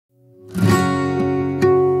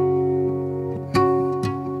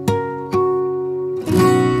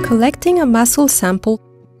Collecting a mussel sample.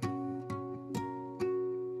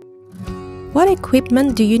 What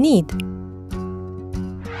equipment do you need?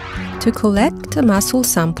 To collect a mussel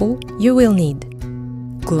sample, you will need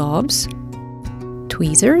gloves,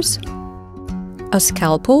 tweezers, a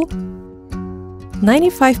scalpel,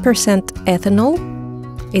 95% ethanol.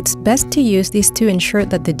 It's best to use this to ensure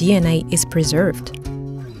that the DNA is preserved.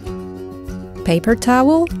 Paper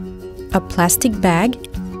towel, a plastic bag,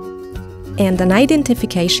 and an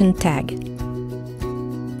identification tag.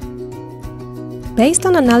 Based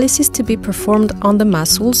on analysis to be performed on the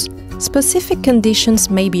mussels, specific conditions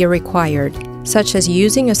may be required, such as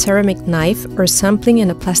using a ceramic knife or sampling in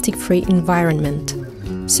a plastic-free environment.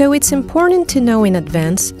 So it's important to know in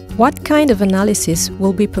advance what kind of analysis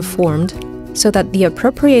will be performed so that the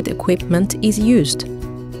appropriate equipment is used.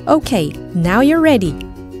 Okay, now you're ready.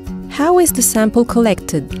 How is the sample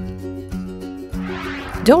collected?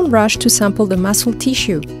 Don't rush to sample the mussel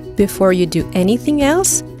tissue. Before you do anything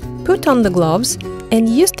else, put on the gloves and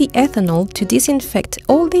use the ethanol to disinfect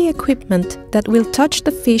all the equipment that will touch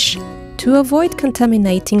the fish to avoid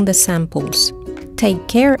contaminating the samples. Take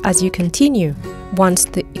care as you continue. Once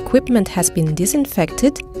the equipment has been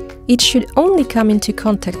disinfected, it should only come into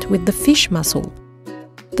contact with the fish mussel.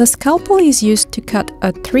 The scalpel is used to cut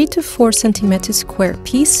a 3 to 4 cm square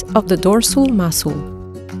piece of the dorsal mussel.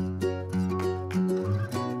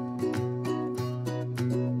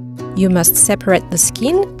 You must separate the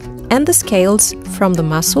skin and the scales from the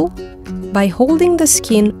mussel by holding the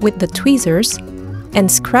skin with the tweezers and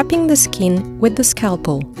scraping the skin with the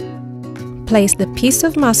scalpel. Place the piece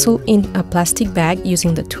of mussel in a plastic bag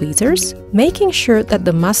using the tweezers, making sure that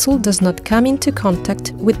the mussel does not come into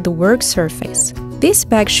contact with the work surface. This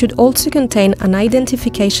bag should also contain an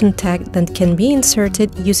identification tag that can be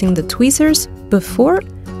inserted using the tweezers before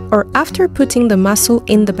or after putting the mussel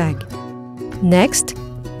in the bag. Next,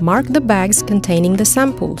 mark the bags containing the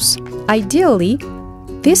samples. Ideally,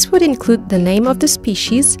 this would include the name of the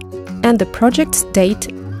species and the project's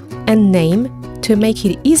date and name to make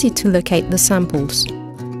it easy to locate the samples.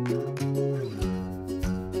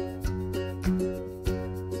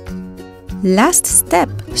 Last step,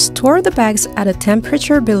 store the bags at a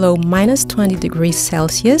temperature below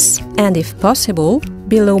 -20°C and, if possible,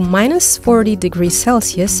 below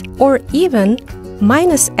 -40°C or even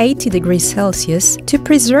 -80°C to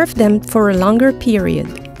preserve them for a longer period.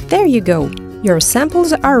 There you go! Your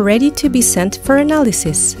samples are ready to be sent for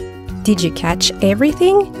analysis. Did you catch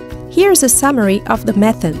everything? Here's a summary of the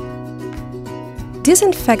method.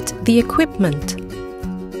 Disinfect the equipment.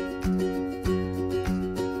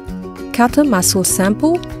 Cut a mussel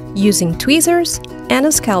sample using tweezers and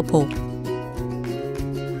a scalpel.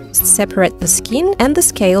 Separate the skin and the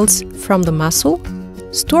scales from the mussel.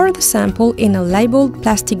 Store the sample in a labeled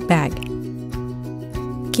plastic bag.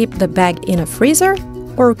 Keep the bag in a freezer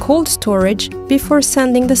or cold storage before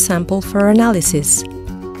sending the sample for analysis.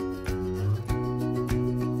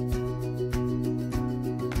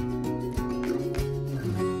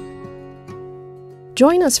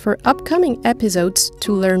 Join us for upcoming episodes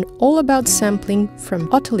to learn all about sampling from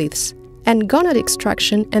otoliths and gonad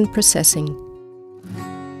extraction and processing.